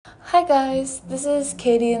Hi guys, this is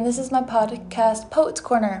Katie and this is my podcast, Poets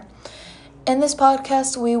Corner. In this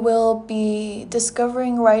podcast, we will be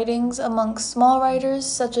discovering writings amongst small writers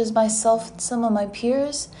such as myself and some of my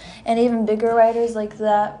peers, and even bigger writers like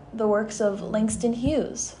the works of Langston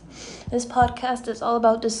Hughes. This podcast is all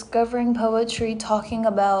about discovering poetry, talking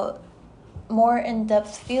about more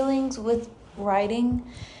in-depth feelings with writing,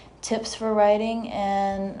 tips for writing,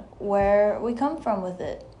 and where we come from with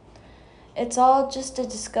it. It's all just to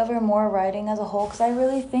discover more writing as a whole, because I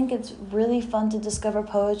really think it's really fun to discover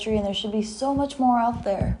poetry, and there should be so much more out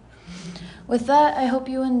there. With that, I hope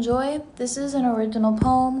you enjoy. This is an original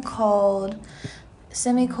poem called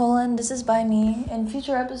Semicolon. This is by me. In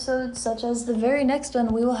future episodes, such as the very next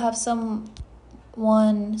one, we will have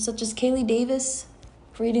someone such as Kaylee Davis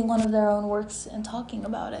reading one of their own works and talking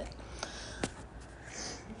about it.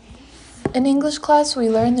 In English class, we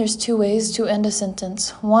learn there's two ways to end a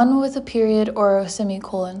sentence, one with a period or a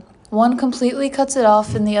semicolon. One completely cuts it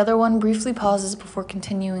off and the other one briefly pauses before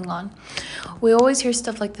continuing on. We always hear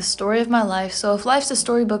stuff like the story of my life, so if life's a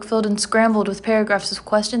storybook filled and scrambled with paragraphs of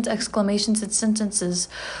questions, exclamations, and sentences,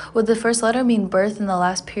 would the first letter mean birth and the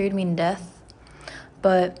last period mean death?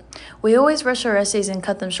 But we always rush our essays and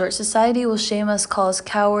cut them short. Society will shame us, call us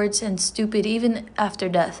cowards and stupid even after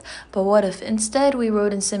death. But what if instead we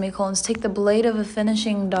wrote in semicolons, take the blade of a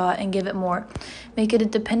finishing dot and give it more? Make it a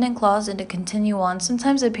dependent clause and to continue on.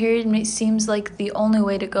 Sometimes a period seems like the only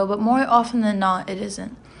way to go, but more often than not, it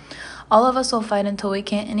isn't. All of us will fight until we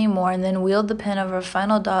can't anymore and then wield the pen of our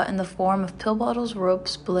final dot in the form of pill bottles,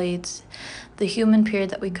 ropes, blades, the human period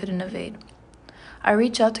that we couldn't evade. I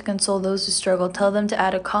reach out to console those who struggle, tell them to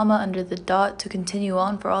add a comma under the dot to continue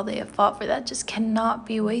on for all they have fought for. That just cannot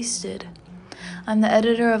be wasted. I'm the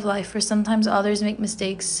editor of life, for sometimes others make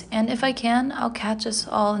mistakes, and if I can, I'll catch us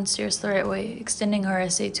all and steer us the right way, extending our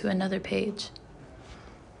essay to another page.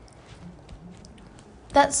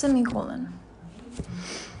 That's semicolon.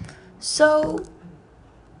 So,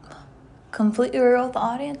 completely real with the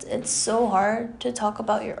audience, it's so hard to talk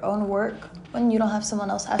about your own work when you don't have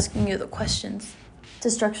someone else asking you the questions to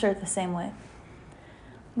structure it the same way.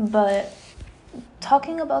 But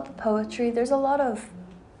talking about the poetry, there's a lot of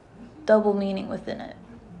double meaning within it.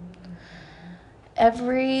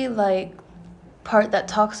 Every part that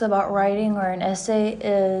talks about writing or an essay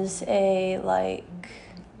is a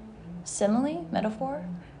simile, metaphor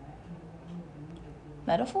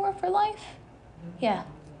for life. Yeah,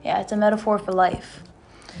 it's a metaphor for life.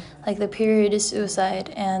 Like the period is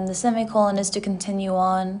suicide and the semicolon is to continue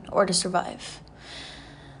on or to survive.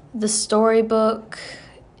 The storybook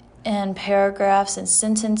and paragraphs and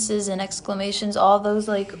sentences and exclamations, all those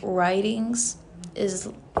writings is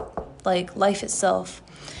like life itself.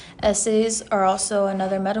 Essays are also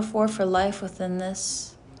another metaphor for life within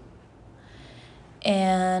this.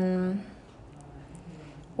 And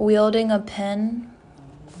wielding a pen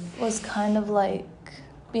was kind of like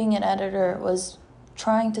being an editor was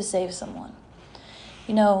trying to save someone.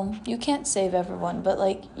 You can't save everyone,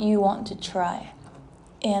 but you want to try.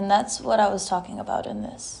 And that's what I was talking about in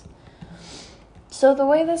this. So the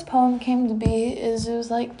way this poem came to be is it was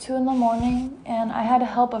 2 a.m, and I had to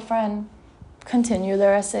help a friend continue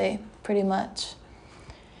their essay, pretty much.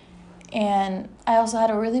 And I also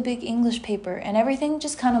had a really big English paper, and everything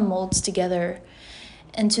just kind of molds together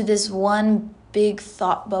into this one big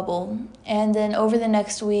thought bubble. And then over the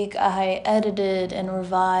next week, I edited and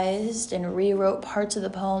revised and rewrote parts of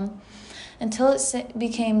the poem until it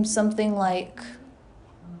became something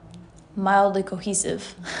mildly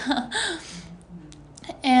cohesive.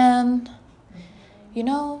 And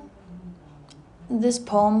this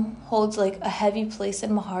poem holds a heavy place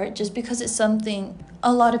in my heart just because it's something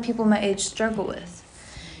a lot of people my age struggle with.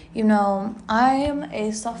 I am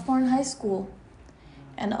a sophomore in high school,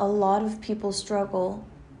 and a lot of people struggle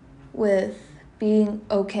with being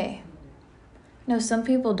okay. Some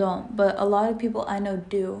people don't, but a lot of people I know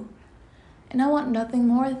do. And I want nothing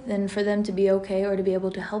more than for them to be okay or to be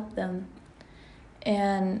able to help them.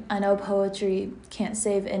 And I know poetry can't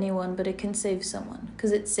save anyone, but it can save someone.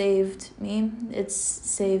 Because it saved me. It's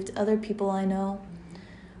saved other people I know.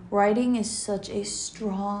 Writing is such a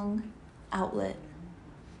strong outlet.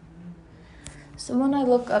 Someone I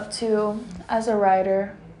look up to as a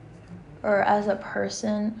writer or as a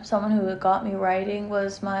person, someone who got me writing,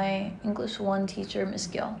 was my English 1 teacher, Miss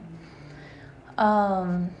Gill.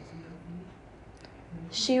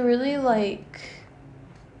 She really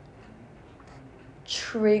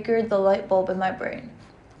triggered the light bulb in my brain.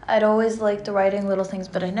 I'd always liked writing little things,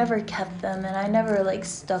 but I never kept them, and I never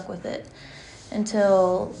stuck with it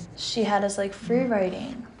until she had us free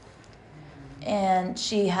writing, and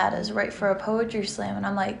she had us write for a poetry slam, and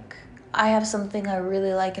I'm I have something I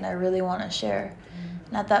really like and I really want to share.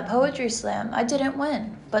 And at that poetry slam, I didn't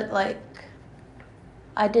win, but like,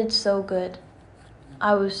 I did so good.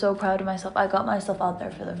 I was so proud of myself. I got myself out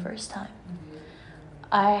there for the first time.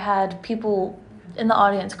 I had people in the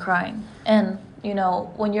audience crying. And, you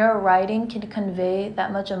know, when your writing can convey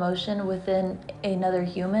that much emotion within another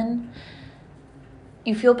human,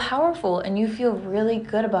 you feel powerful and you feel really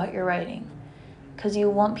good about your writing because you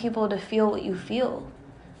want people to feel what you feel.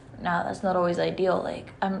 Now, that's not always ideal.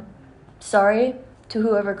 Like, I'm sorry to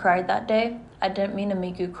whoever cried that day. I didn't mean to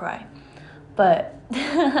make you cry. But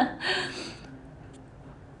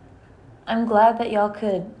I'm glad that y'all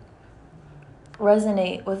could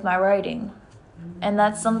resonate with my writing. And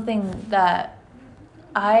that's something that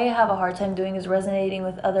I have a hard time doing, is resonating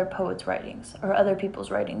with other poets' writings or other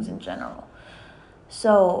people's writings in general.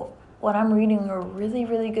 So when I'm reading a really,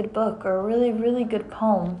 really good book or a really, really good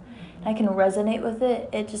poem, and I can resonate with it,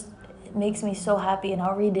 it makes me so happy, and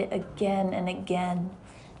I'll read it again and again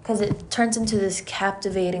because it turns into this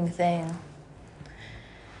captivating thing.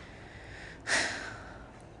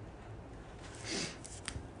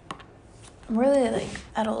 I'm really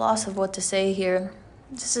at a loss of what to say here.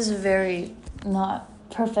 This is a very not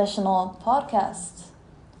professional podcast.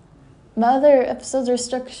 My other episodes are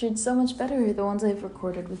structured so much better, the ones I've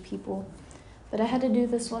recorded with people. But I had to do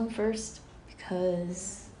this one first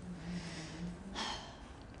because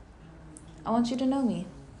I want you to know me.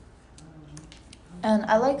 And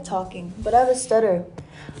I like talking, but I have a stutter.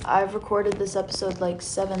 I've recorded this episode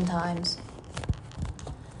 7 times.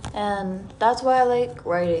 And that's why I like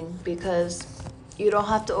writing, because you don't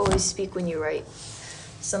have to always speak when you write.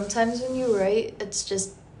 Sometimes when you write, it's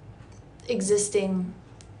just existing,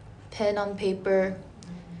 pen on paper,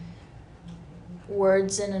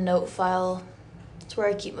 words in a note file. It's where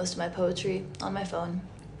I keep most of my poetry, on my phone.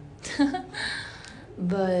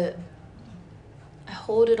 But I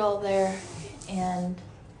hold it all there, and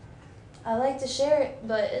I like to share it,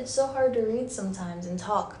 but it's so hard to read sometimes and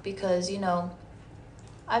talk because,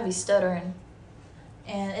 I be stuttering,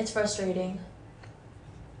 and it's frustrating.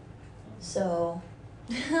 So,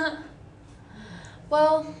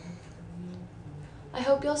 well, I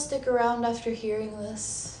hope y'all stick around after hearing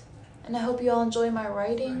this, and I hope y'all enjoy my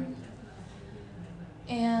writing,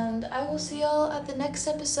 and I will see y'all at the next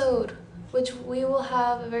episode, which we will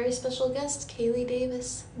have a very special guest, Kaylee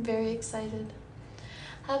Davis. I'm very excited.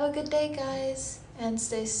 Have a good day, guys, and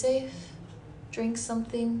stay safe, drink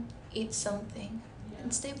something, eat something,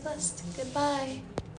 and stay blessed. Goodbye.